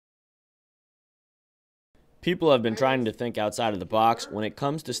People have been trying to think outside of the box when it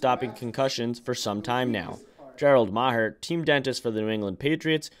comes to stopping concussions for some time now. Gerald Maher, team dentist for the New England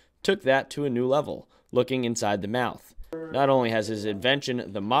Patriots, took that to a new level, looking inside the mouth. Not only has his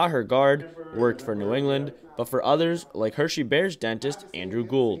invention, the Maher Guard, worked for New England, but for others like Hershey Bears dentist Andrew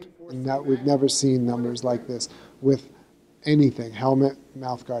Gould. We've never seen numbers like this with anything, helmet,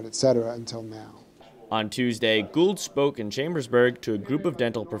 mouth guard, etc., until now. On Tuesday, Gould spoke in Chambersburg to a group of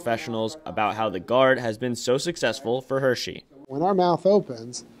dental professionals about how the guard has been so successful for Hershey. When our mouth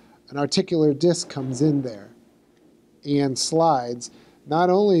opens, an articular disc comes in there and slides. Not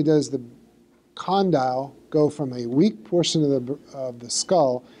only does the condyle go from a weak portion of the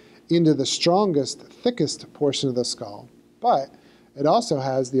skull into the strongest, thickest portion of the skull, but it also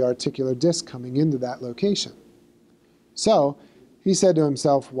has the articular disc coming into that location. So he said to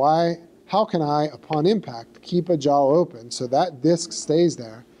himself, how can I, upon impact, keep a jaw open so that disc stays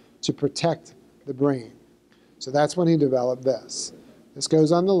there to protect the brain? So that's when he developed this. This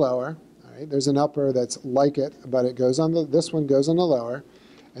goes on the lower. All right, there's an upper that's like it, but it goes on this one goes on the lower,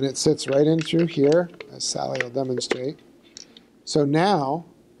 and it sits right in through here, as Sally will demonstrate. So now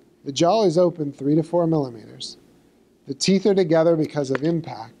the jaw is open 3 to 4 millimeters. The teeth are together because of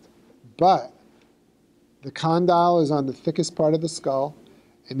impact, but the condyle is on the thickest part of the skull,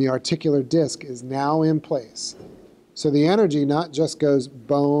 and the articular disc is now in place. So the energy not just goes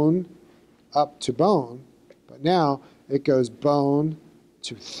bone up to bone, but now it goes bone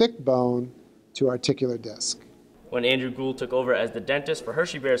to thick bone to articular disc. When Andrew Gould took over as the dentist for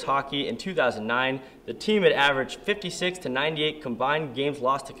Hershey Bears hockey in 2009, the team had averaged 56 to 98 combined games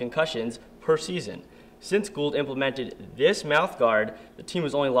lost to concussions per season. Since Gould implemented this mouth guard, the team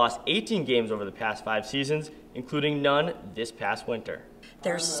has only lost 18 games over the past 5 seasons, including none this past winter.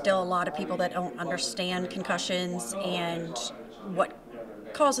 There's still a lot of people that don't understand concussions and what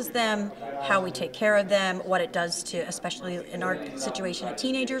causes them, how we take care of them, what it does to, especially in our situation, a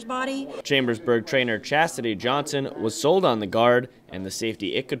teenager's body. Chambersburg trainer Chastity Johnson was sold on the guard and the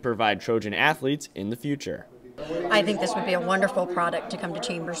safety it could provide Trojan athletes in the future. I think this would be a wonderful product to come to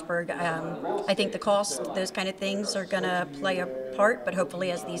Chambersburg. I think the cost, those kind of things are going to play a part, but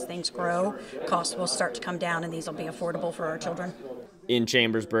hopefully as these things grow, costs will start to come down and these will be affordable for our children. In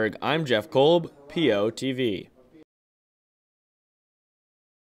Chambersburg, I'm Jeff Kolb, POTV.